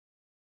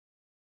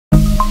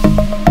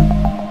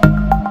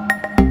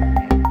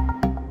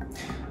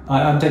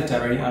Hi, I'm Dave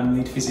Derry. I'm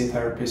lead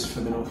physiotherapist for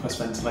the North West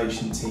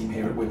Ventilation team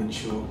here at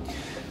Wythenshawe.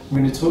 I'm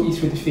going to talk you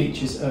through the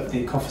features of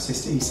the Cough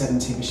Assist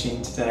E70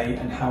 machine today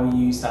and how we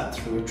use that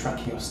through a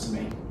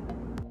tracheostomy.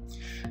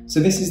 So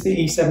this is the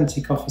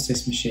E70 Cough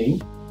Assist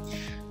machine.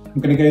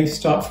 I'm going to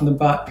start from the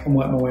back and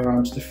work my way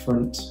around to the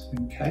front.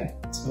 Okay,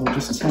 so I'll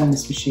just turn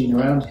this machine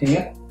around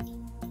here.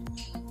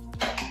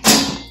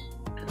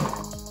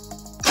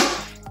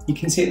 You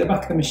can see at the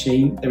back of the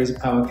machine there is a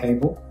power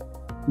cable.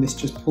 And this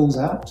just pulls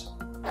out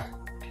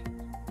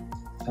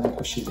and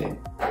pushes in.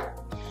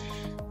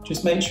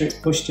 Just make sure it's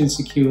pushed in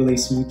securely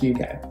so you do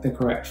get the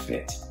correct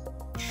fit.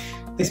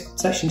 This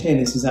section here,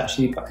 this is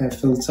actually a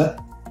filter,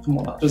 and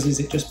what that does is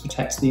it just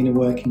protects the inner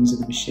workings of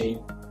the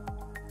machine.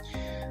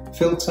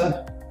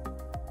 Filter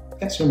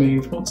gets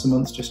removed once a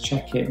month, just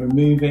check it,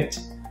 remove it,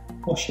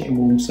 wash it in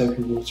warm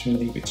soapy water and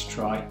leave it to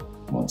dry.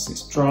 Once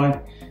it's dry,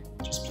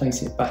 just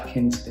place it back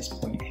into this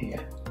point here.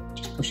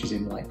 Just pushes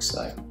in like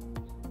so.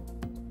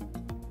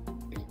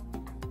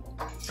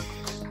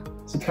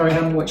 The carry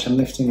handle, which I'm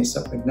lifting this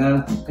up with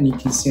now, and you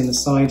can see on the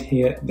side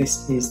here,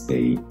 this is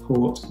the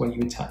port where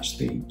you attach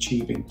the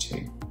tubing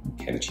to.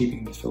 Okay, the tubing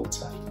and the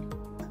filter.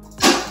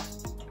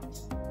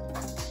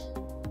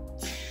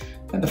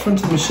 At the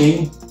front of the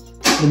machine,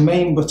 the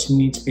main button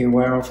you need to be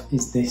aware of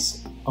is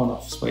this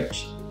on-off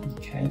switch.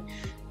 Okay,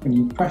 when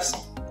you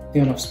press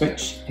the on-off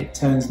switch, it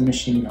turns the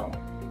machine on.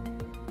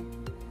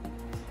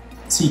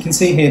 So you can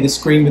see here the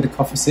screen with the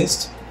Cough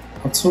Assist.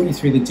 I'll talk you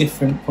through the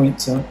different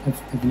points of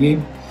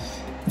view.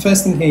 The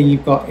first thing here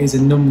you've got is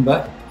a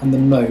number and the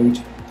mode.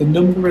 The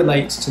number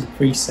relates to the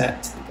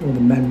preset or the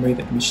memory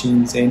that the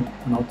machine's in,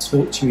 and I'll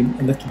talk to you in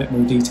a little bit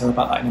more detail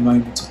about that in a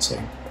moment or two.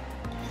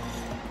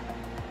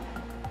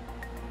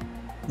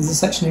 There's a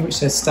section here which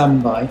says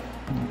standby,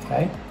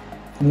 okay,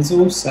 and there's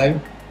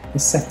also the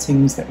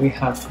settings that we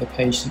have for the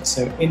patient,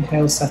 so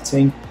inhale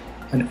setting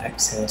and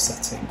exhale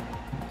setting.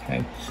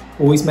 Okay.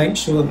 Always make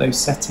sure that those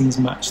settings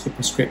match the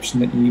prescription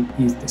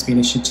that's been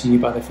issued to you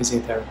by the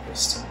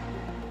physiotherapist.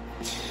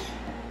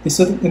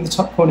 In the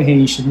top corner here,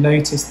 you should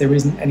notice there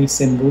isn't any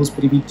symbols,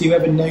 but if you do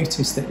ever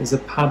notice that there's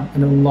an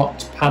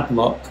unlocked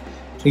padlock,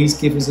 please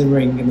give us a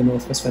ring in the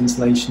North West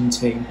Ventilation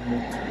team.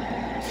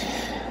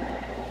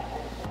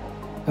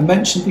 I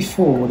mentioned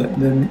before that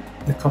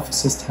the Cough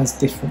Assist has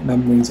different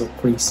memories or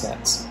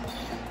presets.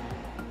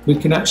 We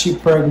can actually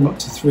program up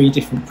to 3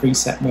 different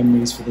preset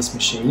memories for this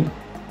machine.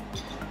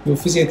 Your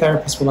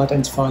physiotherapist will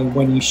identify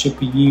when you should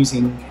be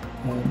using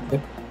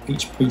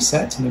each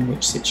preset and in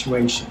which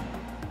situation.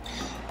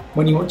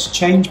 When you want to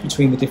change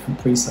between the different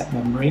preset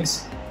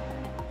memories,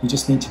 you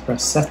just need to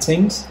press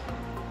Settings,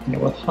 and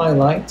it will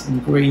highlight in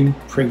green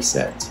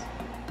Preset.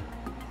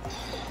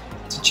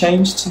 To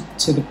change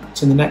to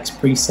the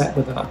next preset,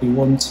 whether that be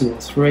 1, 2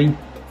 or 3,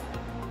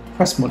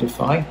 press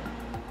Modify,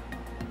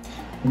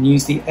 and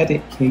use the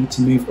Edit key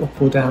to move up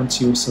or down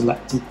to your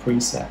selected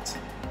preset.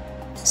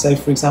 So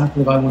for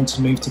example, if I want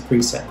to move to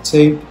preset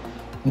 2,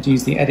 I'd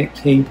use the Edit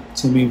key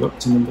to move up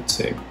to number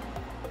 2.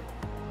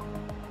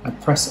 I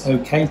press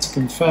OK to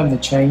confirm the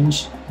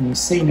change, and you'll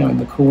see now in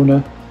the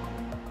corner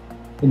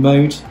the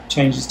mode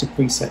changes to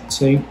preset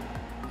 2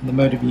 and the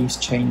mode of use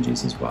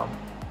changes as well.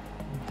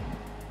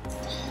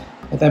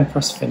 I then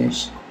press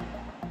Finish.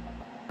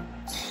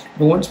 If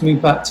I want to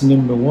move back to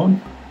number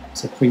 1,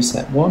 so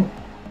preset 1,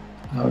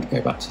 I would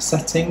go back to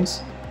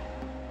Settings,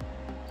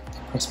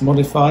 press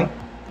Modify,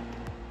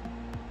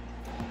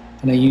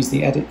 and I use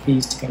the Edit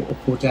keys to go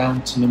up or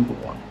down to number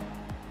 1.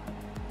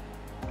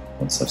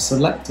 Once I've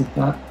selected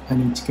that, I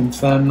need to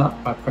confirm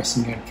that by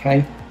pressing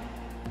OK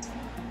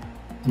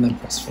and then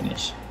press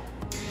Finish.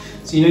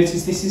 So you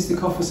notice this is the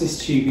Cough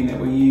Assist tubing that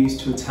we use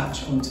to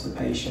attach onto the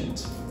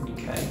patient.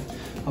 Okay,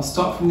 I'll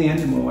start from the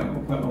end and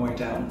work my way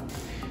down.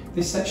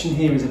 This section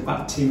here is a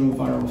bacterial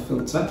viral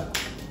filter.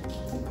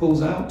 It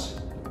pulls out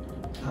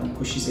and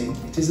pushes in.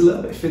 It is a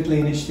little bit fiddly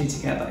initially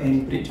to get that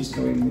in, but it just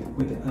goes in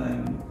with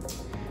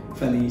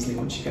fairly easily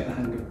once you get the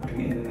hang of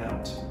putting it in and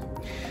out.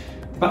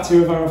 The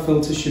bacterial viral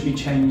filter should be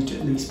changed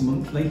at least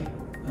monthly,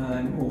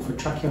 or for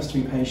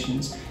tracheostomy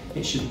patients,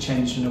 it should be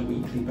changed on a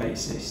weekly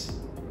basis.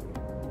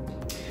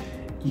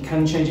 You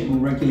can change it more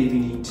regularly if you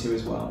need to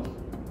as well.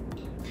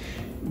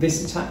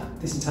 This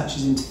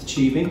attaches into the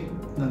tubing.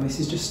 Now this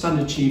is just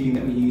standard tubing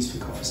that we use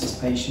for Cough Assist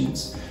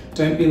patients.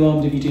 Don't be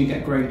alarmed if you do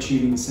get grey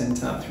tubing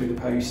sent out through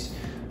the post.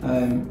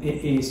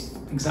 It is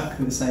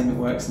exactly the same, it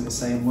works in the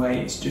same way,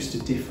 it's just a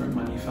different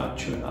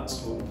manufacturer,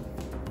 that's all.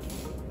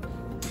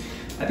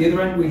 At the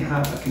other end we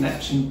have a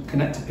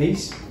connector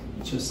piece,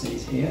 which you'll see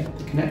is here.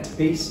 The connector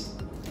piece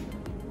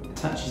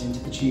attaches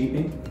into the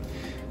tubing,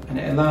 and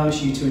it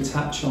allows you to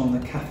attach on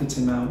the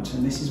catheter mount,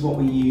 and this is what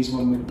we use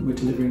when we're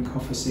delivering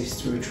Cough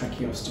Assist through a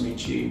tracheostomy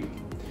tube.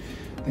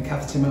 The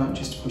catheter mount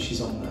just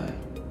pushes on there.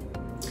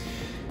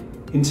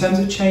 In terms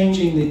of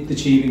changing the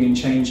tubing and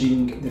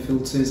changing the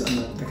filters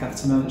and the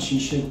catheter mounts, you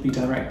should be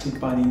directed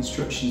by the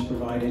instructions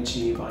provided to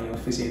you by your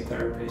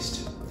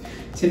physiotherapist.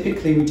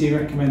 Typically we do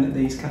recommend that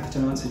these catheter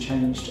mounts are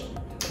changed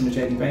on a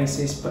daily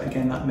basis, but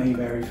again that may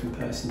vary from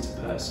person to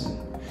person.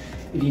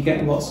 If you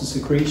get lots of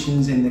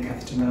secretions in the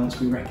catheter mounts,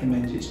 we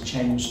recommend it's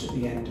changed at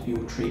the end of your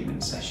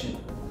treatment session.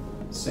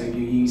 So you're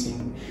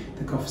using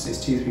the cough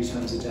assist 2 or 3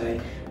 times a day,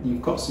 and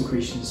you've got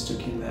secretions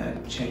stuck in there,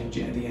 change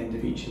it at the end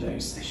of each of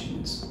those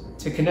sessions.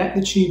 To connect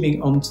the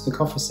tubing onto the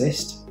cough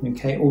assist,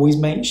 okay, always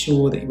make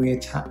sure that we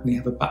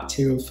have a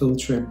bacterial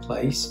filter in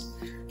place,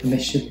 and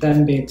this should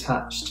then be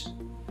attached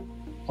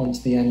onto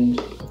the end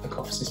of the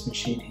cough assist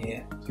machine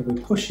here. So if we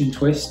push and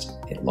twist,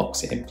 it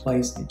locks it in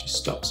place and it just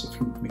stops it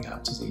from coming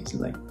out as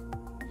easily.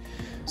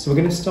 So we're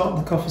going to start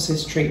the cough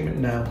assist treatment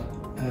now.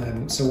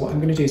 So what I'm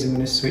going to do is I'm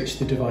going to switch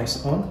the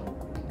device on,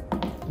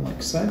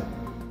 like so.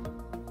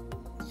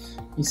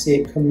 You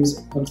see it comes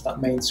onto that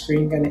main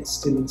screen again, it's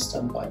still in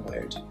standby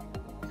mode.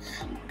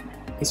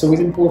 It's always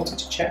important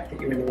to check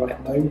that you're in the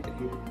right mode that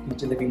you're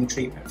delivering the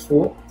treatment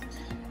for.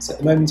 So at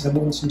the moment I'm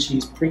wanting to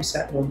use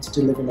preset 1 to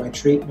deliver my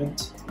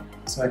treatment.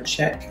 So I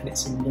check and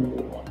it's in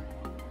number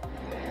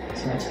 1.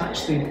 So I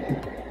attach the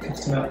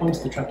catheter mount onto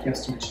the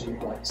tracheostomy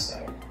tube like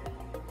so.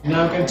 I'm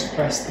now going to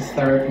press the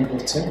therapy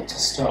button to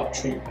start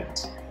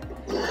treatment.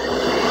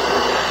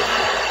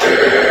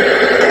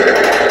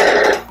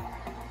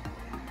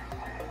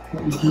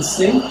 What you can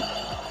see,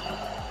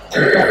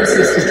 the cough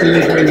assist is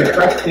delivering a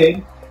breath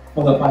in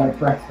followed by a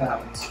breath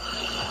out.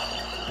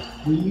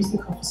 We use the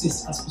cough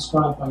assist as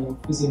prescribed by your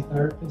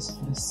physiotherapist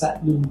for the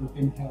set number of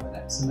inhale and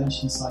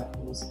exhalation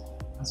cycles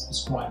as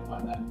prescribed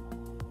by them.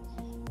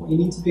 What you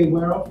need to be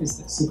aware of is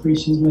that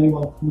secretions may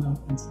well come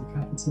out into the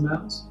catheter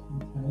mount.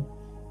 Okay.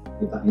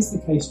 If that is the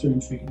case during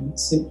treatment,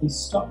 simply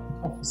stop the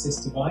cough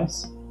assist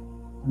device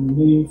and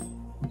remove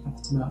the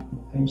catheter mount from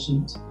the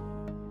patient.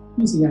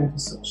 Use the ankle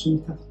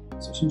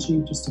suction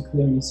tube just to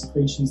clear any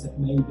secretions that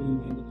may be in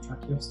the end of the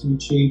tracheostomy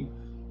tube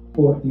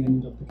or at the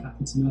end of the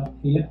catheter mount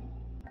here.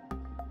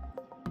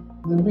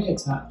 And then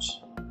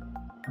reattach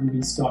and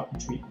restart the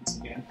treatment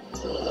again.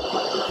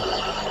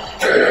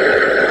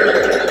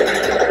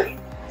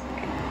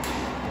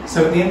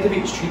 So at the end of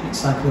each treatment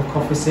cycle of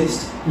cough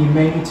assist, you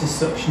may need to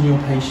suction your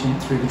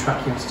patient through the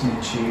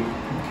tracheostomy tube,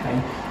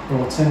 okay?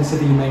 Or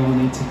alternatively, you may well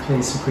need to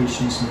clear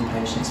secretions from the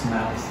patient's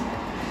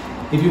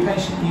mouth. If your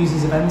patient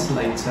uses a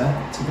ventilator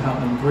to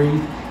help them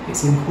breathe,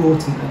 it's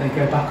important that they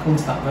go back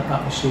onto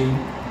that machine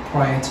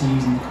prior to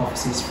using the cough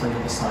assist for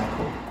another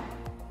cycle.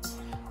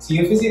 So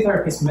your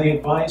physiotherapist may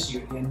advise you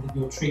at the end of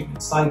your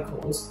treatment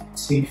cycles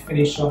to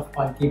finish off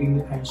by giving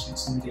the patient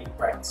some deep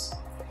breaths.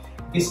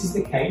 If this is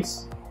the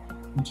case,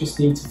 you just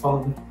need to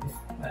follow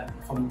the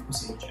following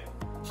procedure.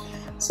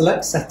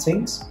 Select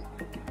settings,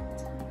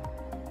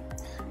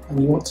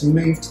 and you want to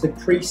move to the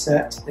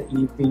preset that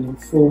you've been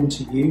informed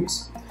to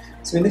use.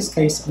 So in this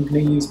case, I'm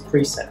going to use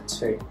preset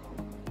 2.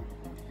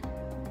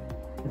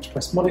 I'm going to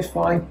press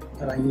modify,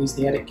 and I use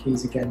the edit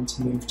keys again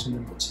to move to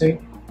number 2.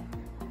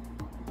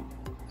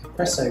 I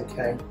press OK,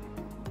 and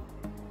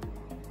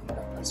I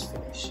press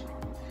finish.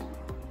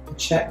 I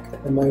check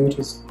that the mode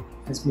has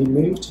been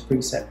moved to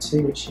preset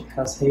 2, which it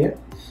has here.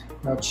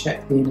 I'll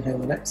check the inhale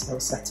and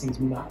exhale settings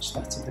match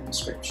that of the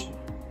prescription.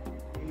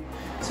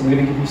 So I'm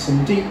going to give you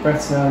some deep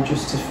breaths now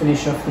just to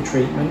finish off the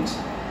treatment.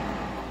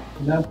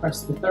 And now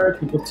press the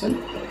therapy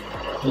button.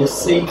 You'll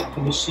see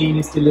the machine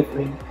is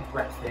delivering a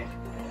breath in.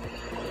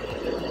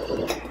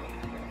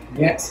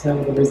 The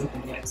exhale, there isn't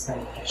any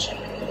exhale pressure.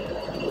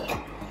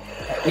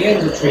 At the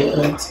end of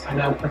treatment, I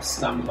now press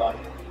standby.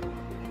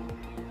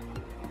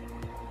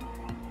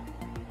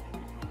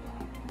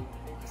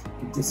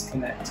 And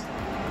disconnect.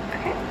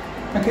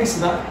 Okay, so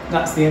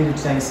that's the end of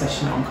today's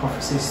session on cough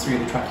assist through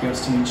the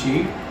tracheostomy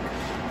tube.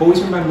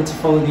 Always remember to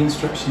follow the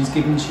instructions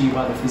given to you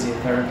by the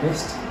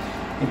physiotherapist,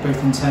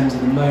 both in terms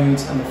of the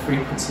modes and the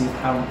frequency of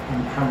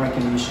how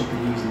regularly you should be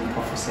using the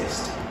cough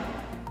assist.